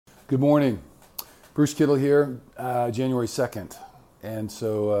Good morning. Bruce Kittle here, January 2nd. And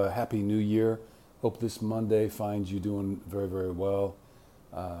so Happy New Year. Hope this Monday finds you doing very, very well.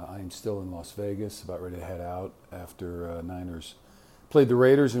 I am still in Las Vegas, about ready to head out after Niners played the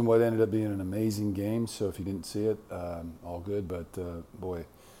Raiders in what ended up being an amazing game. So if you didn't see it, all good. But boy,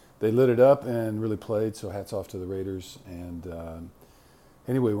 they lit it up and really played. So hats off to the Raiders. And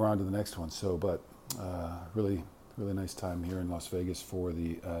anyway, we're on to the next one. Really nice time here in Las Vegas for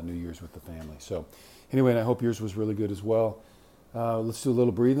the New Year's with the family. So anyway, and I hope yours was really good as well. Let's do a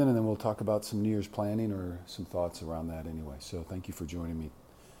little breathing and then we'll talk about some New Year's planning or some thoughts around that anyway. So thank you for joining me.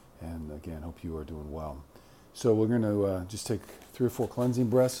 And again, hope you are doing well. So we're going to just take 3 or 4 cleansing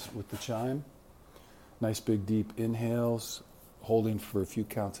breaths with the chime. Nice big deep inhales, holding for a few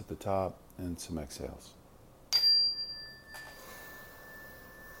counts at the top, and some exhales.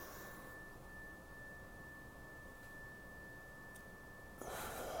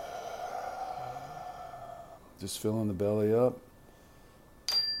 Just filling the belly up.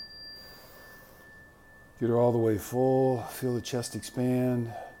 Get her all the way full. Feel the chest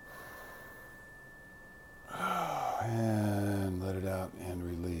expand. And let it out and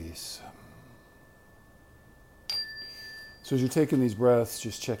release. So as you're taking these breaths,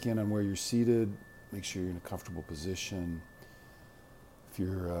 just check in on where you're seated. Make sure you're in a comfortable position. If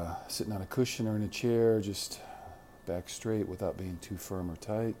you're sitting on a cushion or in a chair, just back straight without being too firm or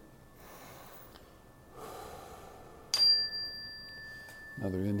tight.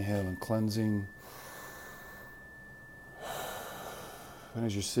 Another inhale and cleansing. And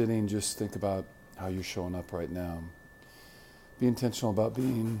as you're sitting, just think about how you're showing up right now. Be intentional about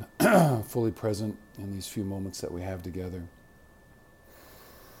being fully present in these few moments that we have together.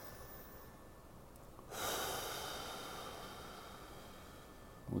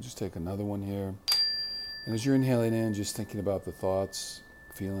 We'll just take another one here. And as you're inhaling in, just thinking about the thoughts,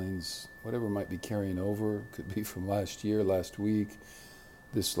 feelings, whatever might be carrying over. Could be from last year, last week,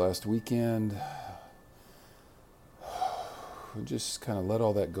 this last weekend. We'll just kind of let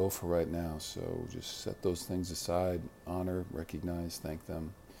all that go for right now. So just set those things aside, honor, recognize, thank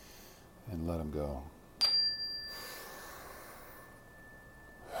them, and let them go.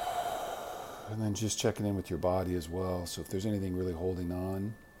 And then just checking in with your body as well. So if there's anything really holding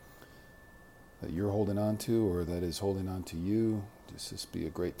on, that you're holding on to or that is holding on to you, just this be a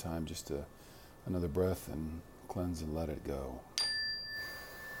great time just to another breath and cleanse and let it go.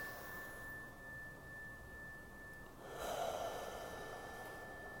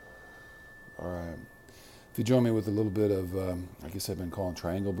 All right. If you join me with a little bit of, I guess I've been calling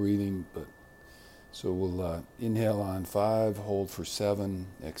triangle breathing, but so we'll inhale on 5, hold for 7,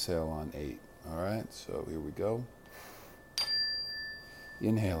 exhale on 8. All right, so here we go.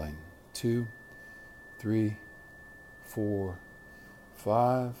 Inhaling, 2, 3, 4,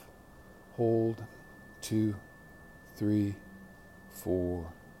 5. Hold, 2, 3,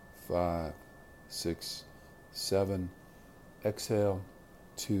 4, 5, 6, 7. Exhale,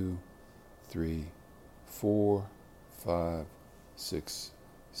 2, 3, 4, 5, 6,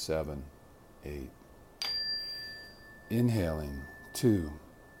 7, 8. Inhaling, 2,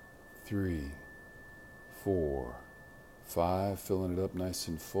 3, 4, 5. Filling it up nice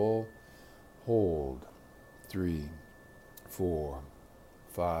and full. Hold, 3, 4,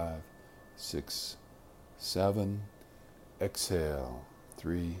 5, 6, 7. Exhale,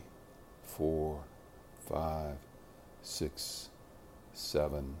 3, 4, 5, 6,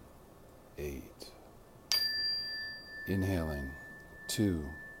 7, 8. Inhaling, 2,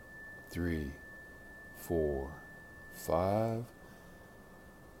 3, 4, 5.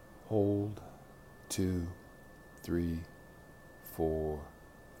 Hold, 2, 3, 4,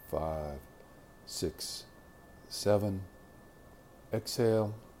 5, 6, 7.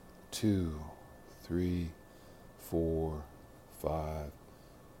 Exhale, 2, 3, 4, 5,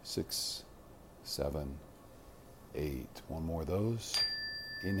 6, 7, 8. One more of those.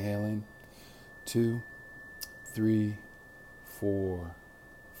 Inhaling, 2, 3, 4,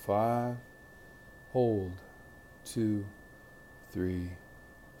 5. Hold, 2, 3,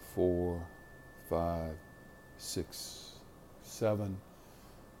 4, 5, 6, 7.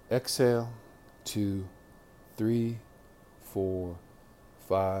 Exhale, 2, 3, 4,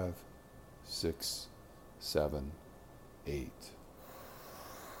 5, 6, 7, 8.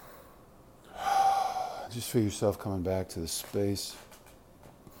 Just feel yourself coming back to the space,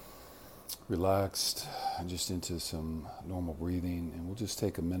 relaxed, and just into some normal breathing. And we'll just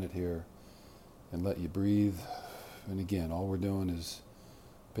take a minute here and let you breathe. And again, all we're doing is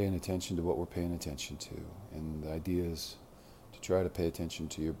paying attention to what we're paying attention to. And the idea is to try to pay attention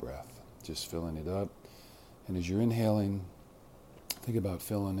to your breath, just filling it up. And as you're inhaling, think about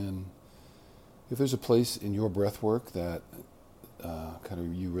filling in. If there's a place in your breath work that kind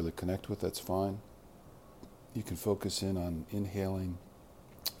of you really connect with, that's fine. You can focus in on inhaling,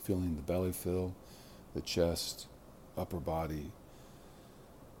 feeling the belly fill, the chest, upper body,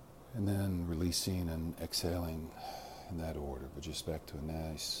 and then releasing and exhaling in that order, but just back to a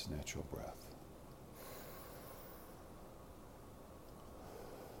nice, natural breath.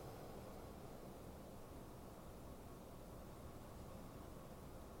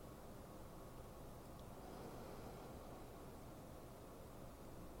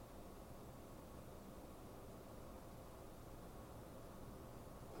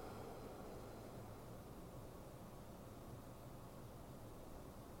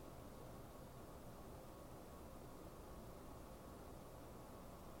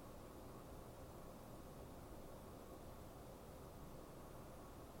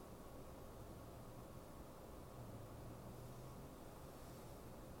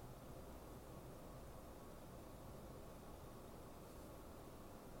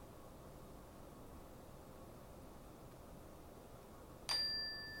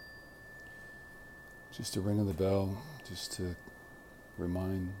 Just a ring of the bell, just to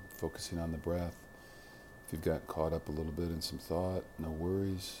remind, focusing on the breath. If you've got caught up a little bit in some thought, no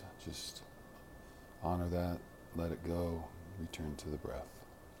worries. Just honor that, let it go, return to the breath.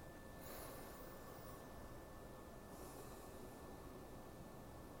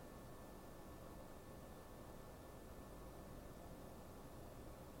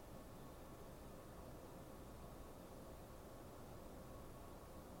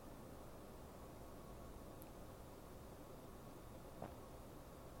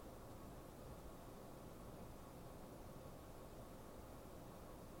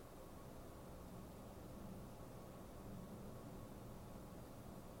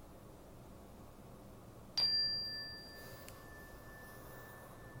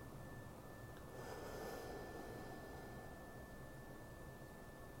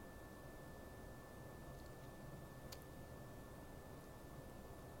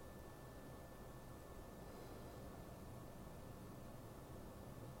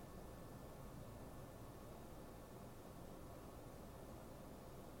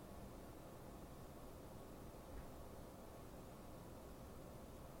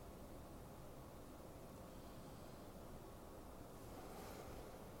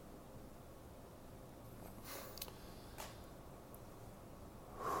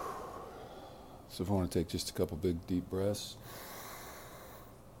 So if I want to take just a couple big deep breaths,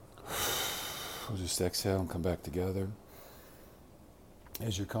 we'll just exhale and come back together.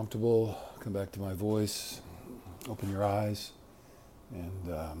 As you're comfortable, come back to my voice, open your eyes.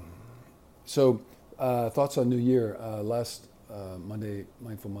 And thoughts on New Year. Last Monday,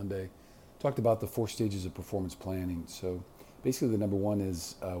 Mindful Monday, talked about the 4 stages of performance planning. So basically the number 1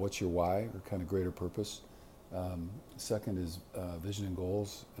 is what's your why, or kind of greater purpose. Second is vision and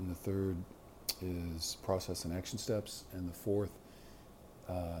goals. And the third is process and action steps. And the fourth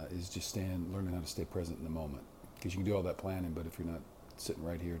is just learning how to stay present in the moment. Because you can do all that planning, but if you're not sitting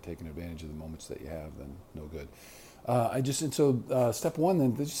right here taking advantage of the moments that you have, then no good. Step 1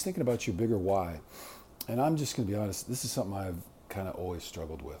 then, just thinking about your bigger why. And I'm just going to be honest, this is something I've kind of always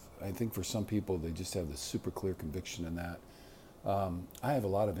struggled with. I think for some people, they just have this super clear conviction in that. I have a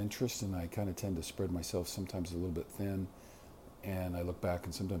lot of interest, and I kind of tend to spread myself sometimes a little bit thin. And I look back,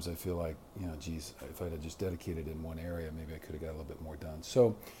 and sometimes I feel like, geez, if I'd have just dedicated in one area, maybe I could have got a little bit more done.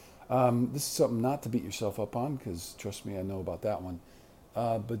 So this is something not to beat yourself up on, because trust me, I know about that one.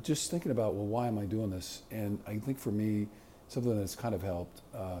 But just thinking about, well, why am I doing this? And I think for me, something that's kind of helped,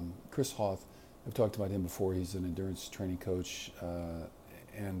 Chris Hoth, I've talked about him before. He's an endurance training coach,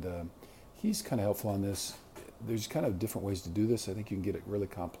 and he's kind of helpful on this. There's kind of different ways to do this. I think you can get it really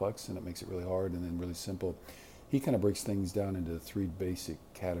complex, and it makes it really hard, and then really simple. He kind of breaks things down into 3 basic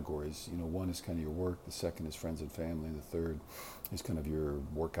categories. 1 is kind of your work, the second is friends and family, the third is kind of your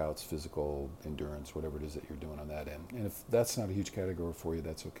workouts, physical, endurance, whatever it is that you're doing on that end. And if that's not a huge category for you,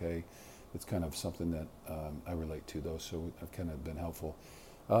 that's okay. It's kind of something that I relate to, though, so I've kind of been helpful.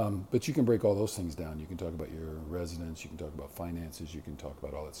 But you can break all those things down. You can talk about your residence, you can talk about finances, you can talk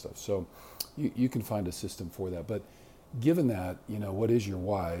about all that stuff. So you can find a system for that. But given that, what is your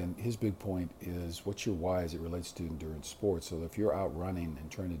why? And his big point is, what's your why as it relates to endurance sports? So if you're out running and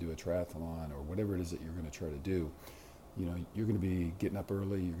trying to do a triathlon or whatever it is that you're going to try to do, you're going to be getting up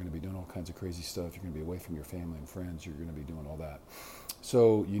early, you're going to be doing all kinds of crazy stuff, you're going to be away from your family and friends, you're going to be doing all that.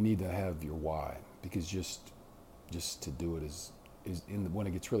 So you need to have your why, because just to do it when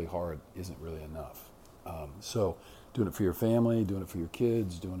it gets really hard isn't really enough. So doing it for your family, doing it for your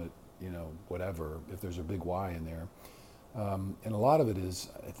kids, doing it, whatever, if there's a big why in there, And a lot of it is,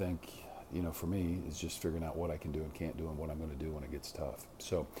 I think, for me, is just figuring out what I can do and can't do and what I'm going to do when it gets tough.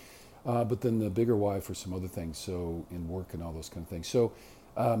 So, but then the bigger why for some other things, so in work and all those kind of things. So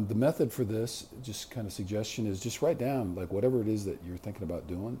the method for this, just kind of suggestion, is just write down like whatever it is that you're thinking about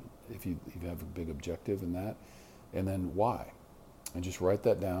doing, if you have a big objective in that, and then why. And just write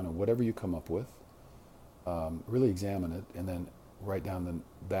that down, and whatever you come up with, really examine it, and then write down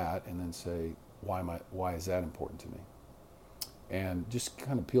that, and then say, why is that important to me? And just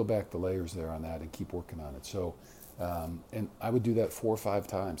kind of peel back the layers there on that and keep working on it. So, and I would do that 4 or 5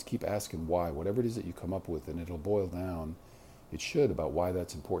 times. Keep asking why, whatever it is that you come up with, and it'll boil down, it should, about why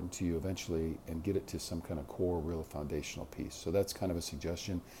that's important to you eventually, and get it to some kind of core, real foundational piece. So that's kind of a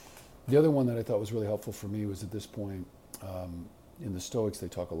suggestion. The other one that I thought was really helpful for me was, at this point, in the Stoics, they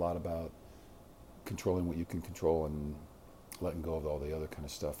talk a lot about controlling what you can control and letting go of all the other kind of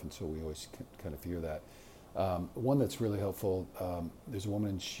stuff. And so we always kind of hear that. One that's really helpful, there's a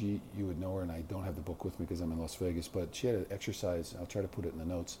woman, you would know her, and I don't have the book with me because I'm in Las Vegas, but she had an exercise, I'll try to put it in the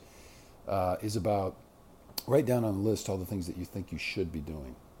notes, is about write down on the list all the things that you think you should be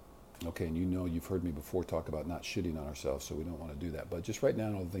doing. Okay, and you've heard me before talk about not shitting on ourselves, so we don't want to do that. But just write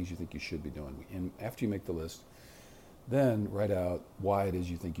down all the things you think you should be doing. And after you make the list, then write out why it is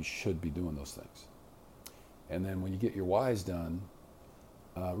you think you should be doing those things. And then when you get your whys done,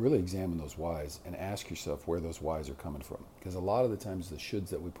 really examine those whys and ask yourself where those whys are coming from. Because a lot of the times the shoulds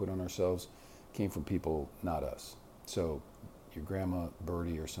that we put on ourselves came from people, not us. So your grandma,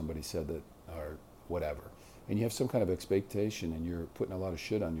 Birdie, or somebody said that, or whatever. And you have some kind of expectation, and you're putting a lot of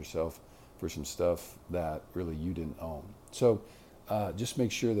shit on yourself for some stuff that really you didn't own. So just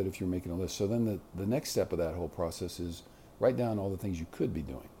make sure that if you're making a list. So then the next step of that whole process is write down all the things you could be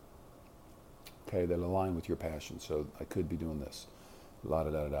doing, okay, that align with your passion. So I could be doing this, la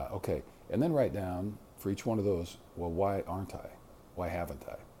da da da. Okay, and then write down for each one of those, well, why aren't I? Why haven't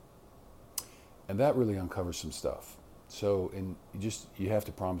I? And that really uncovers some stuff. So, and you have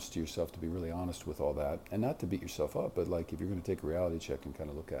to promise to yourself to be really honest with all that, and not to beat yourself up, but like if you're going to take a reality check and kind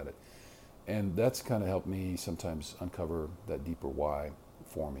of look at it. And that's kind of helped me sometimes uncover that deeper why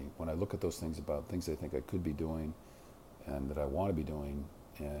for me when I look at those things, about things I think I could be doing and that I want to be doing,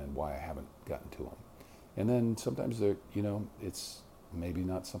 and why I haven't gotten to them. And then sometimes it's maybe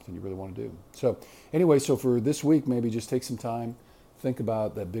not something you really want to do. So anyway, so for this week, maybe just take some time, think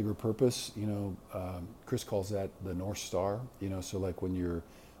about that bigger purpose. Chris calls that the North Star. So like when you're,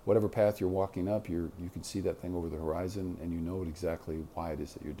 whatever path you're walking up, you can see that thing over the horizon, and you know exactly why it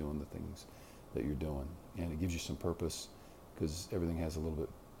is that you're doing the things that you're doing, and it gives you some purpose, because everything has a little bit,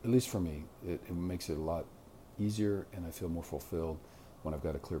 at least for me, it makes it a lot easier, and I feel more fulfilled when I've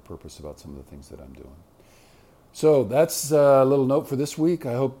got a clear purpose about some of the things that I'm doing. So that's a little note for this week.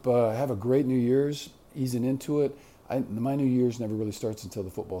 I hope have a great New Year's, easing into it. My New Year's never really starts until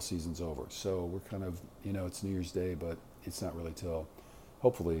the football season's over. So we're kind of, it's New Year's Day, but it's not really till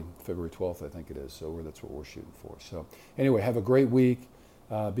hopefully February 12th, I think it is. So that's what we're shooting for. So anyway, have a great week.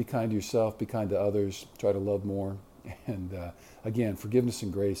 Be kind to yourself, be kind to others, try to love more. And again, forgiveness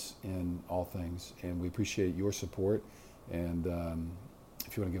and grace in all things. And we appreciate your support. And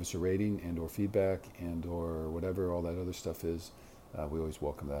if you want to give us a rating and or feedback and or whatever all that other stuff is, we always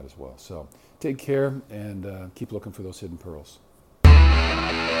welcome that as well. So take care, and keep looking for those hidden pearls.